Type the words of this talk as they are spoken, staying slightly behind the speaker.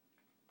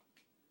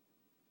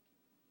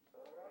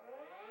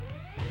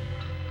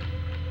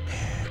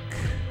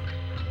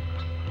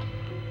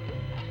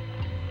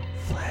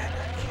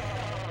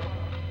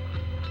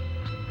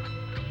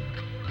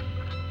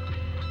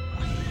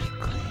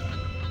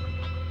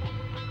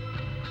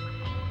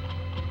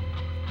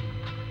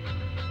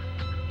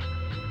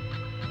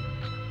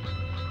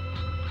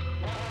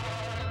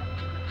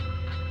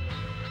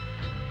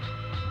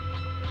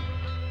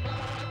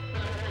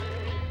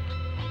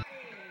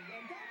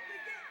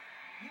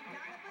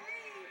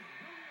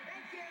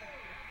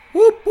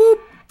Whoop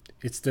whoop.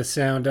 It's the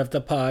sound of the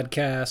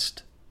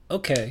podcast.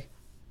 Okay.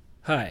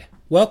 Hi.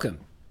 Welcome.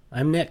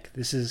 I'm Nick.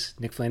 This is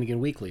Nick Flanagan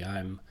Weekly.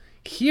 I'm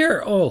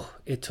here. Oh,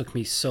 it took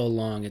me so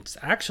long. It's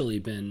actually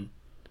been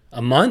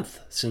a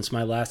month since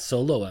my last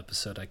solo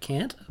episode. I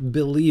can't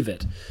believe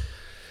it.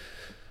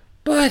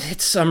 But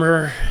it's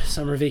summer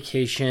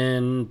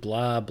vacation,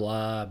 blah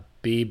blah,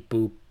 beep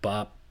boop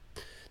bop.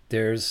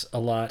 There's a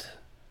lot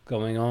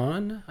going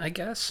on, I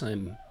guess.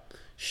 I'm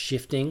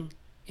shifting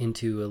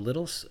into a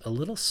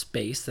little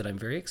space that I'm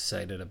very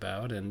excited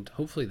about, and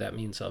hopefully that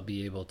means I'll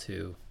be able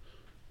to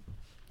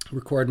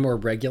record more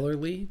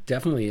regularly,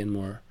 definitely in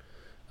more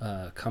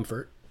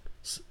comfort,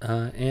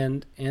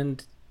 and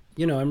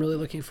I'm really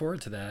looking forward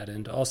to that.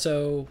 And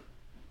also,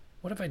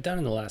 what have I done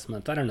in the last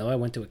month? I don't know. I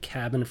went to a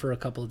cabin for a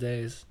couple of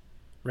days,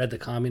 read the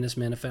Communist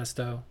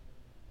Manifesto.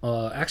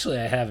 Actually,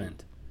 I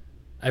haven't.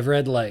 I've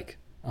read like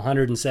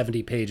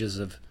 170 pages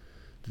of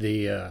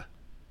the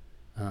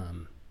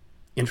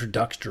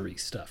introductory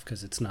stuff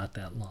because it's not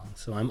that long.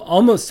 So I'm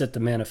almost at the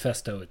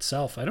manifesto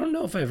itself. I don't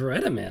know if I've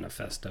read a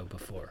manifesto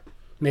before.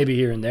 Maybe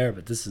here and there,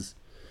 but this is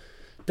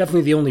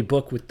definitely the only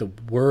book with the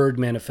word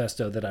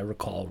manifesto that I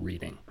recall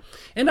reading.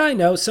 And I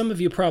know some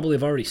of you probably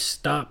have already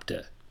stopped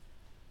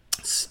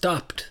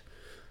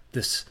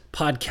this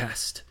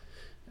podcast.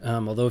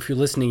 Although if you're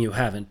listening, you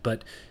haven't.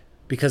 But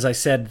because I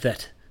said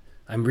that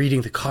I'm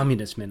reading the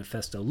Communist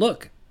Manifesto.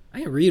 Look,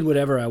 I can read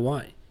whatever I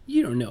want.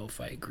 You don't know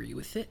if I agree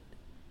with it.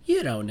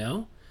 You don't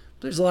know.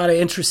 There's a lot of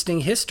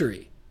interesting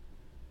history.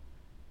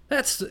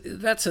 That's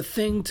a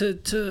thing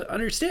to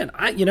understand.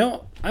 I'm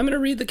going to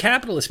read the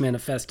Capitalist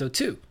Manifesto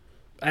too.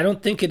 I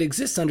don't think it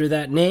exists under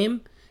that name.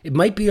 It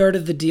might be Art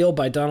of the Deal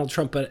by Donald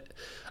Trump, but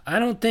I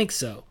don't think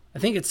so. I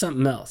think it's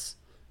something else.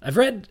 I've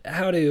read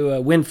How to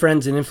Win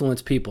Friends and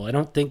Influence People. I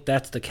don't think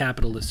that's the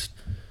Capitalist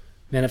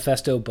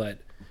Manifesto, but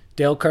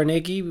Dale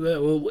Carnegie,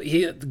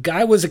 the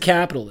guy was a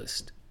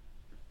capitalist.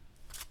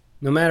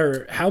 No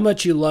matter how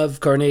much you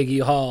love Carnegie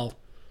Hall,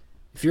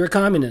 if you're a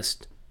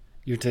communist,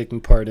 you're taking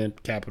part in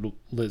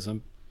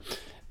capitalism.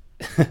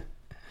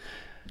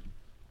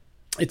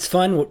 It's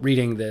fun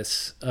reading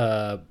this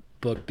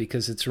book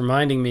because it's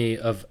reminding me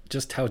of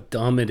just how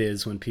dumb it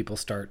is when people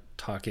start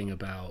talking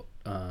about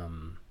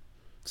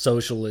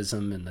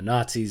socialism and the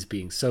Nazis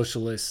being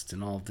socialists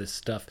and all of this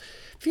stuff.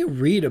 If you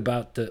read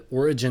about the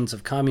origins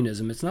of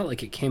communism, it's not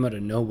like it came out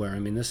of nowhere. I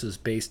mean, this is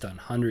based on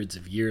hundreds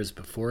of years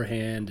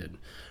beforehand and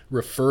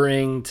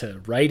referring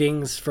to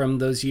writings from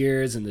those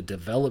years and the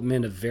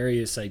development of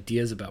various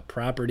ideas about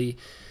property.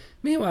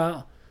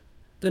 Meanwhile,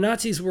 the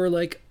Nazis were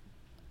like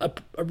a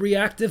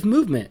reactive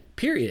movement,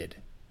 period.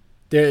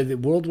 The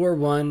World War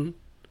I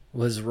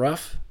was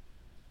rough.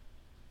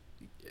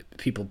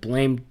 People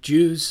blamed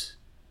Jews.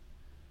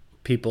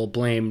 People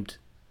blamed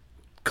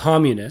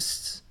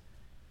communists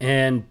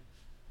and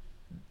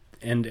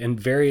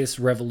various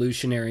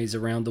revolutionaries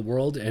around the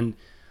world, and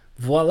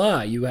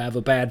voila, you have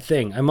a bad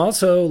thing. I'm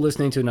also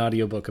listening to an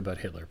audiobook about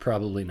Hitler.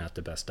 Probably not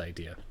the best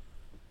idea.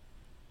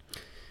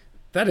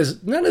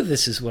 None of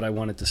this is what I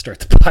wanted to start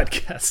the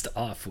podcast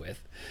off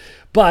with.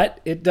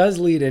 But it does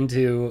lead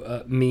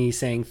into me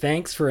saying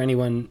thanks for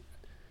anyone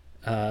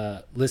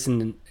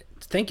listening.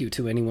 Thank you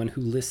to anyone who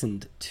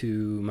listened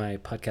to my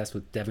podcast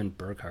with Devin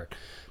Burkhardt.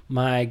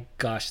 My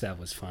gosh, that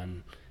was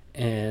fun.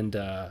 And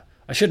I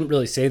shouldn't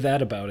really say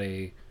that about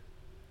a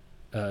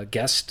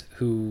guest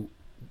who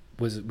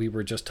we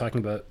were just talking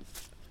about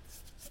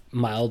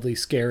mildly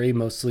scary,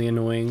 mostly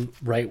annoying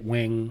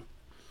right-wing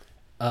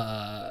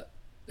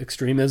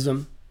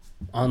extremism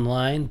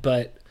online,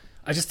 but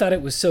I just thought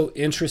it was so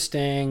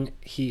interesting.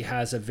 He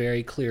has a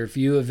very clear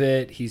view of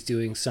it. He's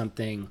doing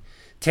something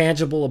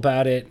tangible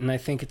about it, and I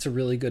think it's a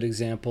really good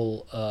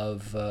example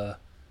of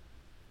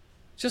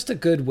just a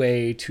good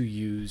way to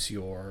use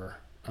your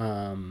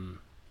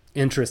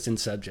interest in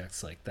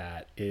subjects like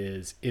that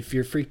is if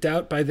you're freaked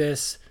out by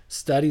this,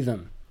 study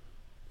them.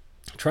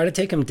 Try to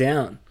take them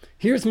down.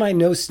 Here's my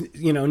no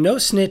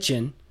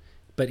snitching,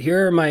 but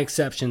here are my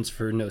exceptions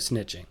for no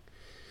snitching.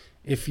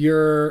 If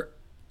you're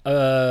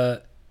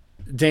a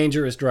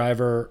dangerous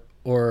driver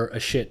or a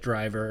shit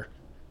driver,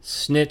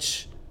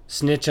 snitch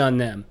on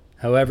them,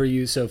 however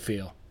you so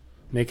feel.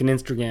 Make an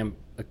Instagram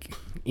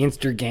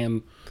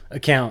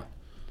account,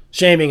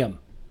 shaming them.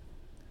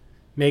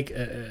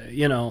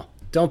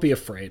 Don't be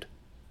afraid.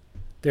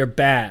 They're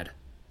bad.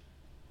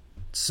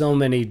 So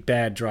many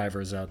bad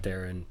drivers out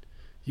there, and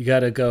you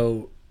got to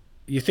go.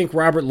 You think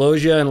Robert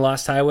Loggia in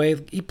Lost Highway?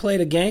 He played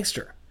a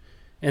gangster.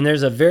 And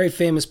there's a very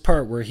famous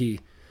part where he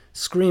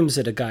screams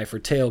at a guy for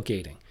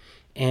tailgating.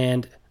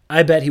 And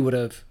I bet he would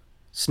have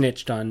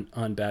snitched on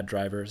bad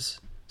drivers.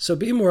 So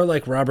be more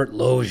like Robert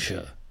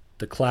Loggia,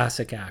 the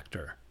classic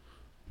actor.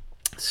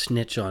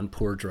 Snitch on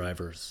poor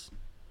drivers.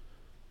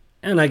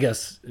 And I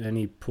guess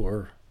any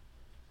poor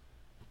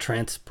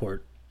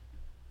transport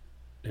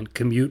and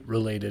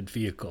commute-related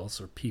vehicles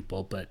or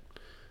people, but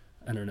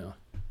I don't know.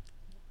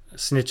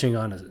 Snitching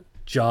on a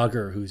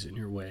jogger who's in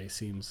your way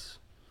seems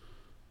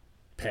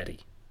petty.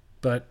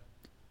 But,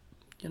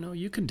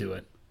 you can do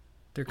it.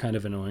 They're kind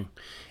of annoying.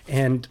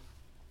 And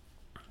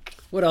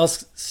What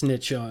else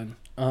snitch on?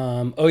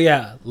 Oh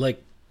yeah,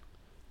 like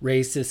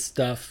racist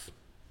stuff,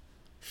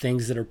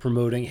 things that are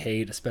promoting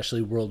hate,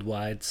 especially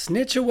worldwide.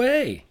 Snitch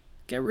away.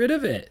 Get rid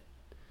of it.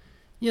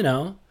 You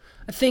know,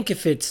 I think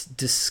if it's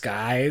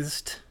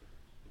disguised,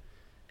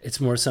 it's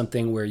more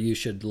something where you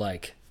should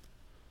like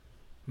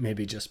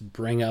maybe just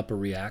bring up a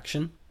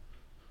reaction.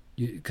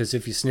 Because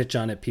if you snitch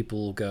on it, people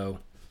will go,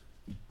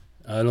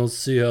 I don't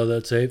see how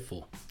that's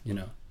hateful, you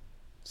know.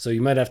 So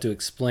you might have to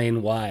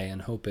explain why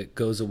and hope it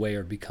goes away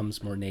or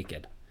becomes more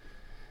naked.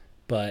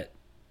 But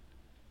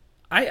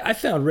I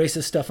found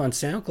racist stuff on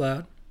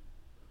SoundCloud.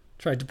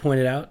 Tried to point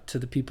it out to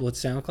the people at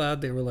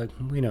SoundCloud. They were like,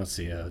 we don't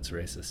see how it's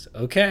racist.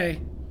 Okay.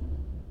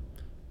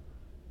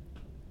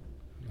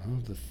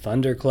 Well, the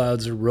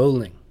thunderclouds are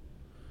rolling.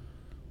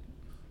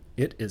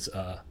 It is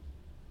a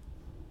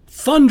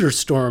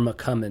thunderstorm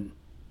a-coming.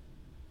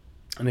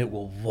 And it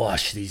will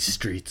wash these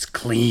streets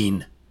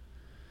clean.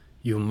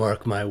 You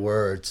mark my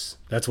words.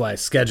 That's why I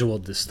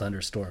scheduled this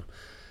thunderstorm.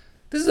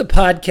 This is a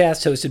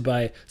podcast hosted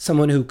by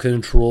someone who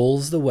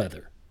controls the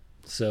weather.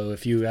 So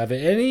if you have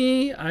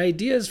any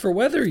ideas for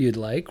weather you'd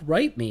like,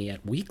 write me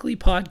at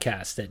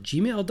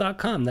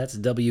weeklypodcast@gmail.com. That's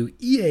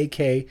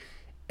WEAKLY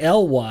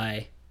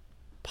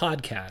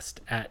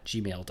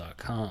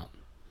podcast@gmail.com.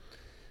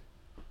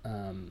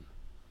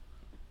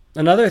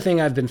 Another thing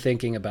I've been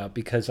thinking about,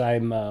 because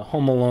I'm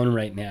home alone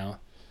right now,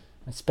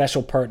 my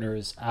special partner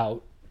is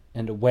out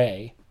and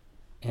away,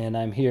 and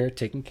I'm here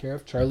taking care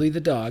of Charlie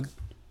the dog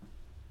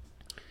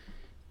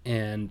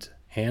and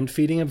hand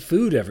feeding him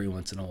food every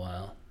once in a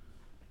while.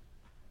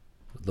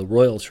 The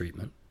royal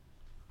treatment,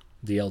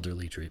 the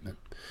elderly treatment,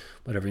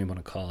 whatever you want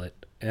to call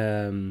it.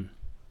 And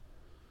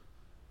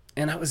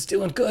I was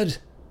doing good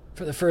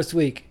for the first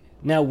week.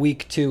 Now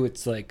week 2,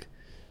 it's like,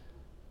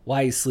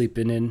 why are you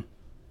sleeping in?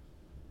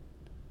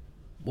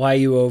 Why are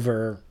you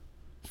over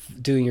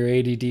doing your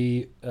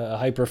ADD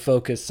hyper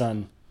focus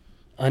on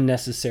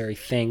unnecessary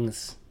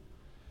things?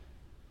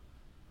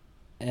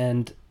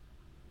 And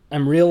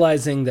I'm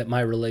realizing that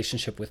my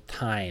relationship with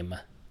time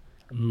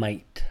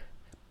might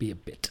be a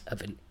bit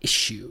of an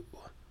issue.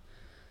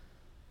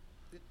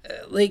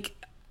 Like,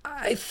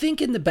 I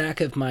think in the back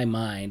of my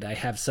mind, I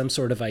have some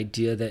sort of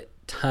idea that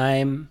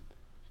time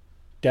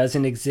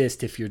doesn't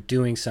exist if you're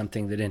doing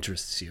something that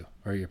interests you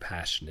or you're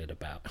passionate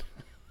about.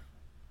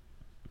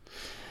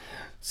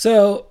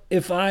 So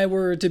if I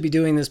were to be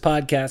doing this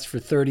podcast for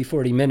 30,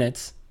 40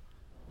 minutes,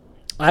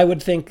 I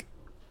would think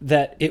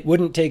that it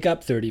wouldn't take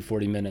up 30,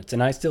 40 minutes.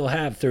 And I still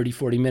have 30,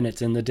 40 minutes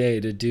in the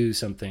day to do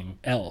something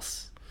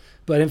else.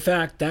 But in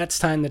fact, that's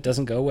time that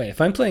doesn't go away.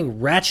 If I'm playing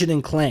Ratchet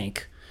and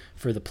Clank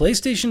for the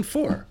PlayStation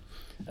 4,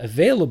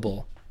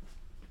 available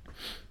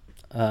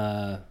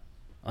on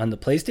the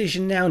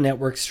PlayStation Now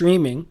network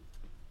streaming,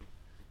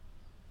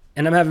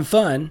 and I'm having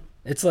fun,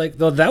 it's like,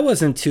 though that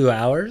wasn't 2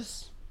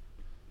 hours.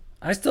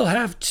 I still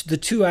have the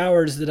 2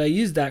 hours that I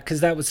used that because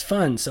that was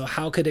fun. So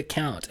how could it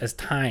count as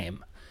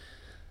time?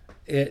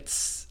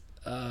 It's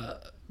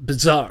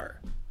bizarre.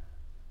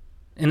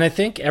 And I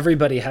think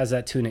everybody has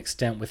that to an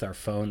extent with our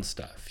phone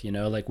stuff. You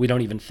know, like we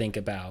don't even think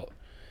about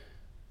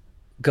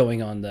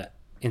going on the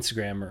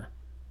Instagram or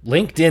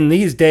LinkedIn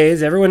these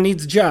days. Everyone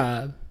needs a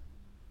job.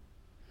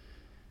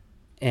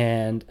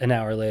 And an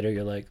hour later,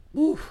 you're like,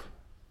 ooh,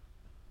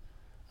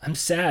 I'm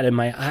sad and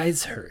my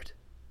eyes hurt.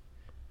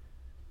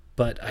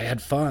 But I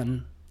had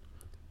fun.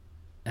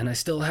 And I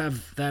still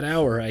have that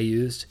hour I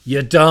used.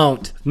 You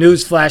don't.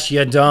 Newsflash,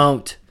 you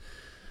don't.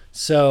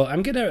 So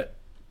I'm going to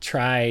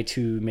try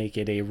to make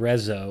it a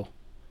reso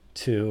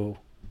to,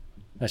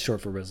 that's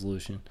short for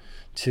resolution,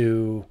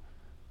 to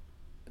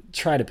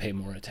try to pay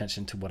more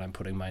attention to what I'm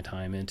putting my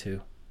time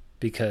into.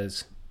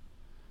 Because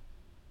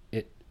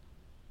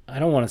I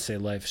don't want to say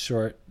life's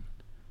short.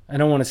 I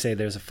don't want to say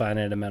there's a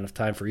finite amount of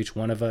time for each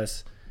one of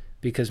us.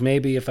 Because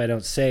maybe if I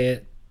don't say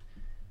it,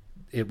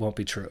 it won't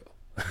be true.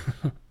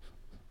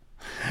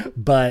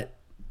 But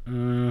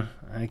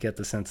I get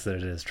the sense that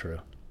it is true.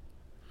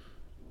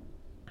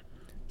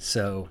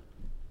 So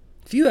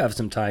if you have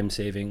some time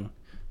saving,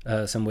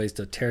 some ways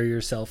to tear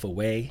yourself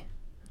away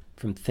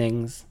from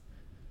things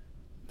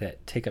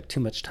that take up too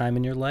much time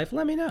in your life,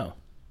 let me know.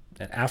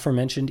 That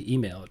aforementioned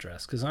email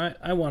address, because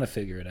I want to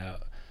figure it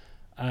out.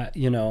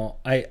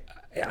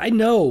 I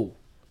know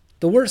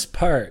the worst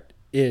part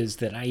is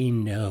that I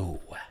know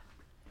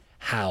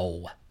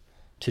how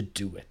to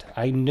do it.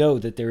 I know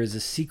that there is a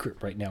secret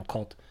right now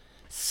called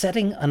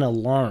setting an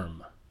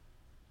alarm.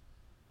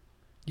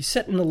 You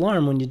set an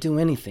alarm when you do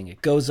anything.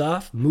 It goes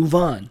off, move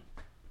on.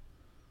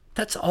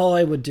 That's all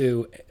I would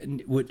do,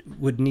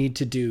 would need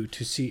to do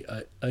to see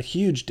a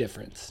huge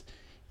difference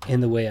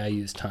in the way I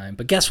use time.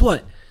 But guess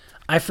what?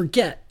 I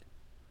forget.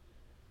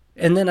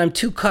 And then I'm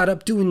too caught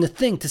up doing the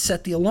thing to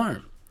set the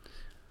alarm.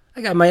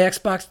 I got my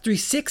Xbox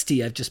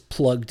 360 I've just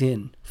plugged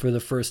in for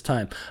the first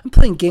time. I'm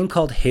playing a game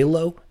called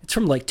Halo. It's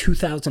from like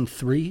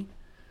 2003.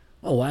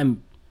 Oh,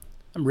 I'm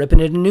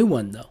ripping it a new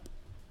one though.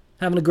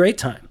 Having a great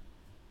time.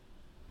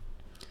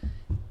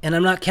 And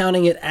I'm not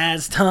counting it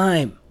as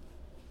time.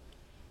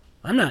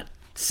 I'm not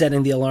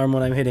setting the alarm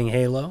when I'm hitting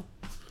Halo.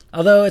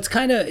 Although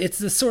it's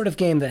the sort of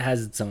game that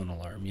has its own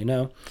alarm, you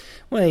know?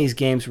 One of these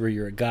games where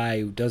you're a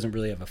guy who doesn't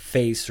really have a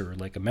face or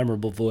like a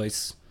memorable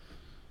voice.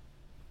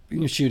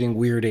 You're shooting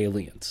weird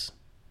aliens.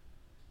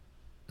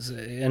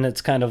 And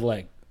it's kind of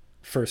like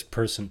first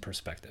person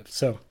perspective.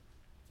 So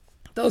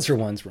those are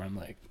ones where I'm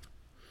like,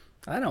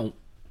 I don't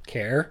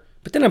care.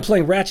 But then I'm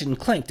playing Ratchet and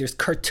Clank. There's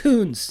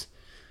cartoons.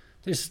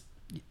 There's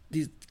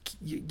these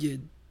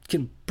you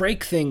can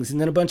break things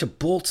and then a bunch of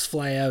bolts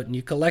fly out and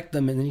you collect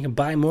them and then you can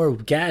buy more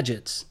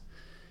gadgets.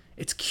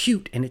 It's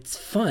cute and it's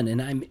fun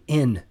and I'm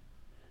in.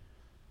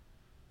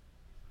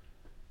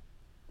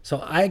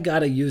 So I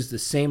gotta use the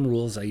same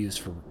rules I use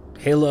for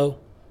Halo,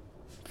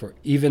 for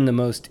even the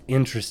most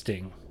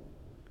interesting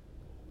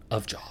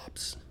of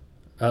jobs,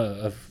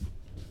 of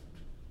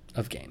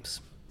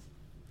games,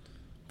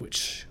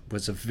 which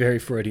was a very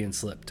Freudian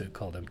slip to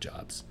call them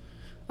jobs.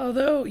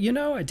 Although, you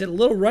know, I did a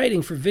little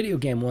writing for video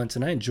game once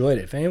and I enjoyed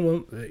it. If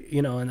anyone,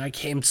 you know, and I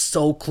came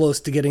so close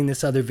to getting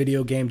this other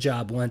video game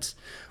job once.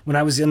 When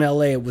I was in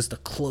LA, it was the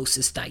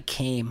closest I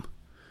came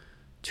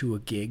to a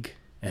gig.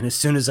 And as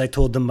soon as I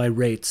told them my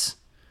rates,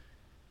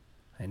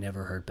 I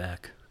never heard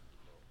back.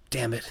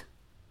 Damn it.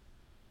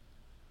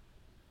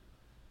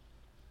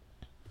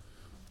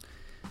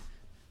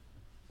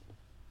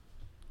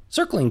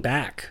 Circling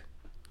back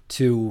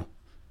to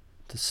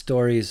the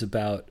stories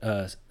about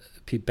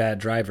bad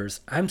drivers,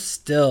 I'm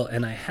still,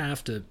 and I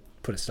have to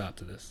put a stop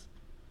to this,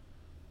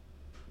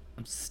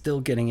 I'm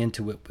still getting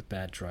into it with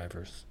bad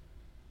drivers.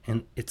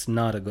 And it's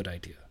not a good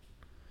idea.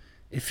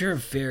 If you're a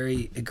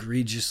very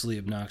egregiously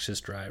obnoxious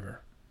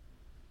driver,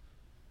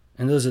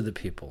 and those are the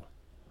people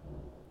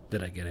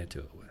that I get into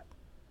it with,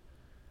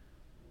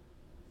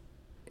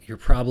 you're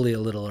probably a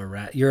little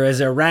erratic. You're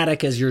as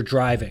erratic as you're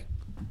driving.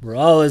 We're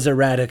all as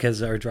erratic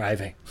as our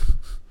driving.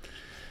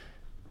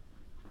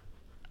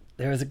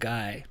 There was a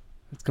guy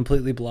that's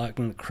completely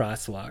blocking the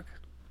crosswalk,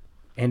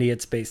 and he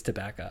had space to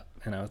back up.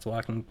 And I was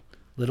walking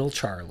little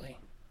Charlie.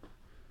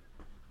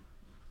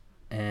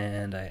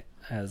 And I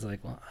was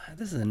like, well,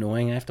 this is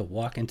annoying. I have to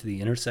walk into the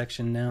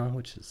intersection now,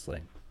 which is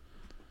like,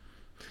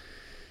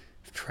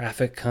 if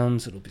traffic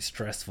comes, it'll be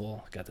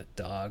stressful. I got the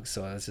dog.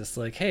 So I was just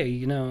like, hey,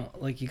 you know,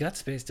 like, you got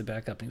space to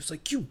back up. And he was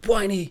like, you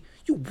whiny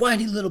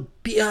little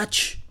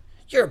biatch.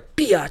 You're a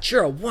biatch.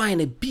 You're a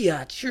whiny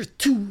biatch. You're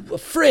too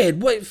afraid.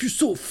 What if you're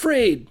so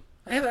afraid?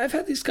 I've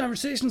had these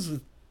conversations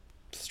with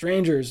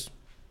strangers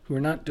who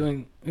are not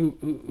doing,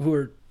 who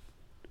are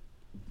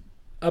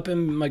up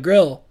in my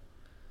grill,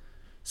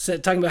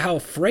 talking about how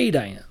afraid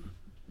I am.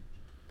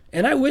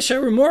 And I wish I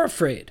were more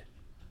afraid.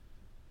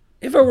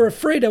 If I were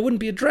afraid, I wouldn't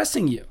be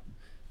addressing you.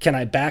 Can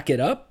I back it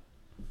up?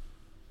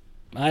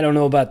 I don't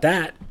know about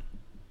that.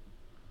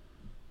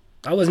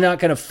 I was not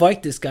going to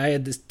fight this guy. I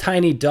had this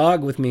tiny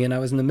dog with me, and I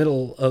was in the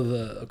middle of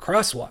a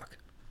crosswalk,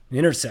 an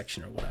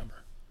intersection or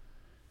whatever.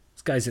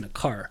 This guy's in a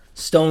car,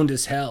 stoned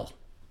as hell.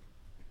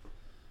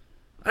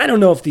 I don't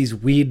know if these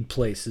weed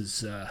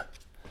places,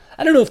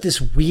 I don't know if this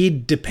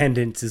weed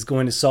dependence is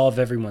going to solve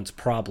everyone's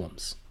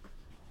problems.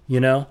 You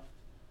know?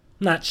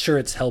 Not sure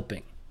it's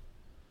helping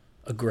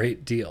a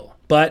great deal.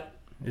 But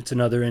it's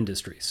another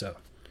industry, so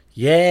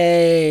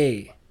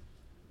yay!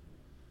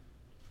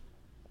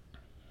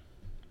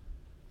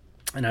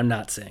 And I'm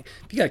not saying,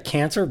 if you got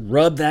cancer,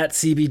 rub that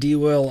CBD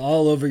oil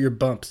all over your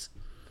bumps.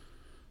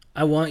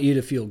 I want you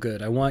to feel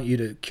good. I want you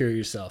to cure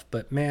yourself.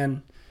 But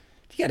man,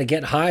 you got to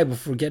get high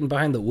before getting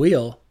behind the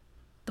wheel. What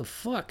the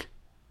fuck?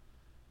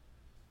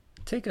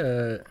 Take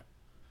an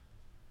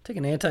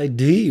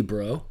anti-D,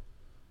 bro.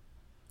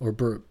 Or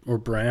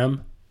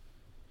Bram.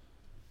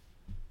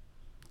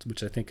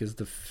 Which I think is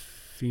the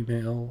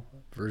female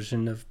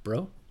version of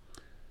bro.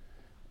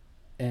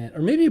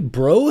 Or maybe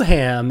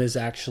Broham is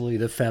actually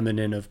the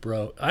feminine of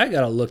bro. I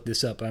gotta look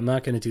this up. I'm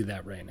not gonna do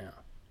that right now.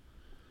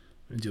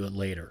 I'm gonna do it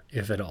later,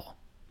 if at all.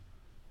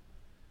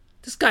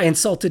 This guy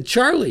insulted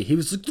Charlie. He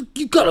was like,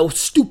 you got a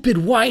stupid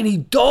whiny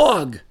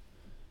dog.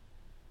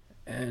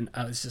 And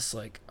I was just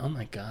like, oh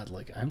my God,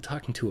 like, I'm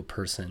talking to a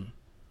person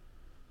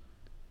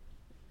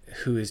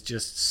who is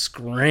just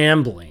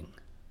scrambling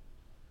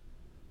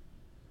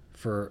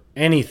for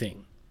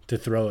anything to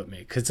throw at me.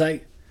 Because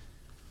I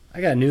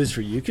got news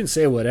for you. You can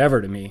say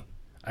whatever to me.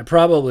 I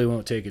probably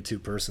won't take it too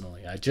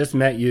personally. I just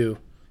met you,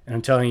 and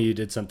I'm telling you you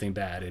did something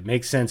bad. It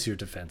makes sense you're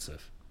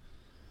defensive.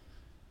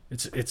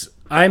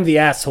 I'm the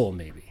asshole,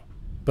 maybe.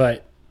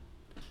 But,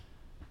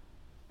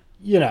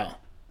 you know,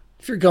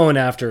 if you're going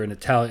after an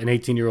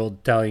 18-year-old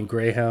Italian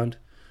greyhound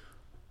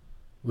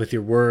with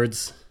your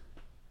words,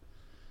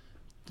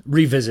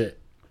 revisit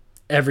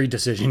every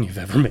decision you've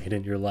ever made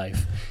in your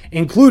life,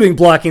 including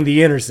blocking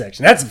the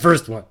intersection. That's the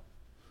first one.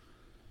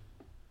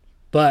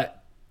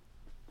 But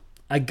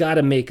I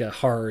gotta make a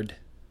hard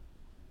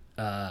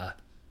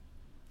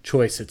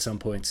choice at some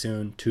point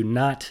soon to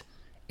not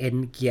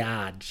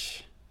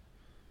engage.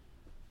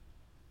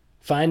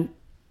 Find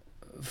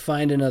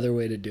another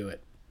way to do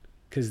it,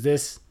 because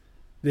this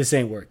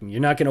ain't working.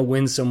 You're not gonna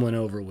win someone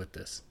over with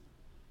this,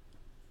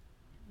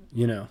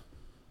 you know.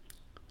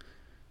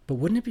 But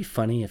wouldn't it be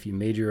funny if you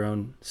made your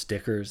own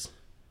stickers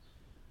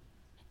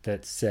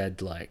that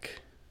said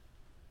like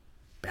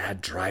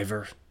bad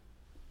driver,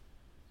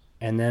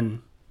 and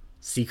then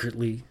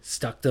secretly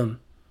stuck them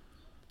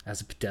as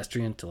a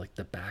pedestrian to like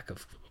the back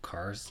of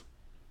cars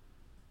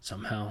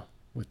somehow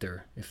with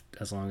their, if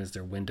as long as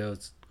their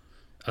windows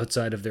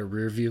outside of their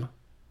rear view.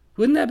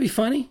 Wouldn't that be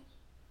funny?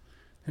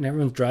 And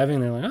everyone's driving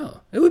and they're like,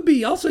 oh, it would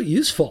be also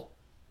useful.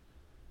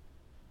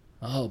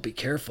 Oh, be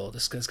careful,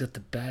 this guy's got the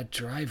bad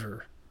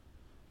driver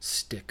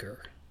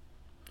sticker.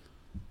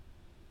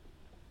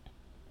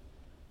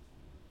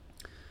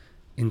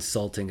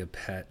 Insulting a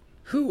pet.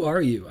 Who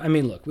are you? I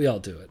mean, look, we all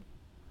do it.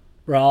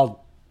 We're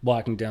all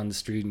walking down the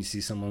street and you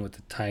see someone with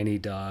a tiny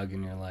dog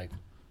and you're like,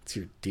 what's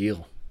your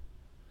deal?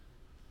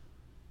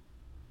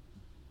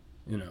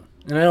 You know,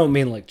 and I don't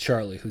mean like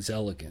Charlie, who's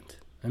elegant.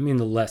 I mean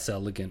the less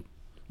elegant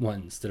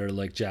ones that are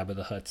like Jabba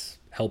the Hutt's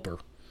helper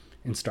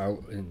in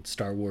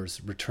Star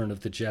Wars Return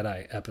of the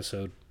Jedi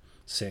Episode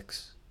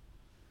 6.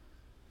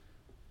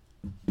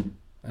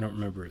 I don't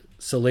remember it.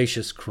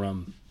 Salacious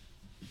Crumb.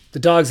 The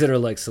dogs that are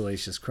like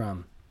Salacious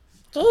Crumb.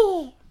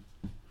 Oh!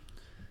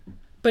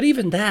 But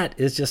even that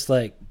is just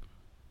like,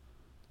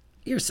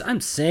 I'm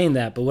saying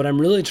that, but what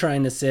I'm really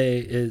trying to say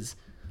is,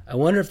 I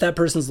wonder if that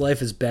person's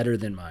life is better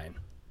than mine.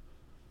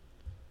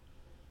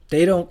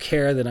 They don't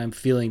care that I'm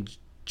feeling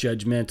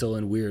judgmental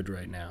and weird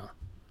right now.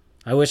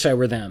 I wish I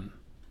were them.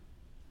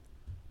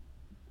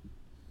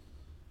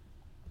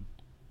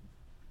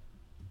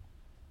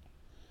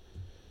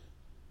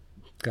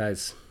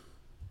 Guys,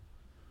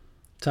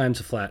 time's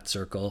a flat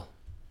circle.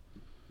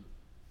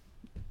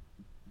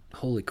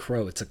 Holy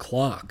crow, it's a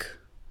clock.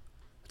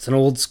 It's an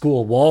old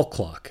school wall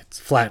clock. It's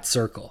a flat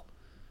circle.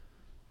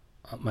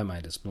 Oh, my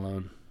mind is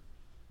blown.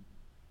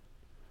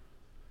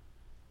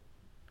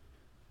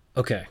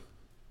 Okay.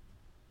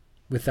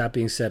 With that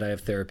being said, I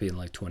have therapy in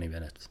like 20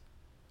 minutes.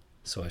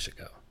 So I should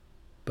go.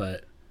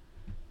 But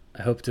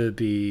I hope to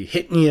be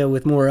hitting you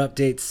with more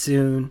updates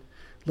soon.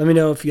 Let me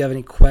know if you have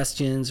any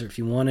questions or if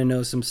you want to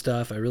know some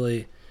stuff. I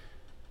really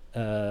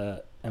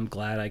am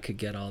glad I could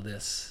get all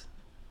this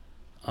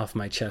off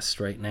my chest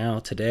right now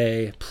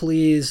today.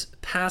 Please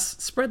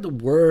spread the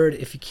word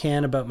if you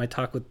can about my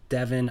talk with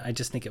Devin. I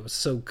just think it was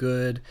so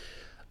good.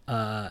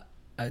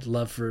 I'd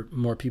love for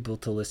more people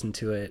to listen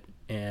to it.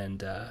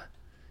 And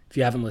if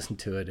you haven't listened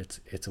to it,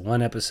 it's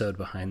one episode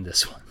behind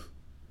this one.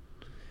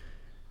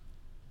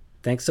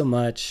 Thanks so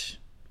much.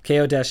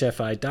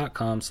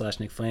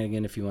 ko-fi.com/Nick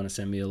Flanagan if you want to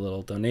send me a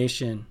little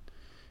donation.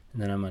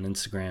 And then I'm on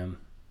Instagram,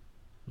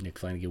 Nick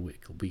Flanagan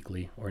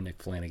Weekly, or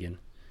Nick Flanagan.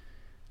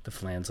 The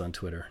Flan's on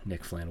Twitter,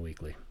 Nick Flan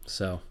Weekly.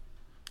 So,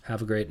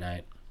 have a great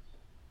night.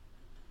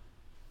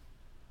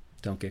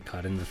 Don't get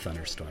caught in the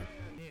thunderstorm.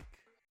 Nick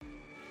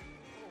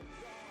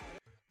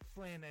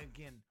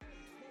Flanagan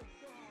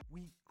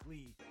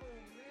Weekly.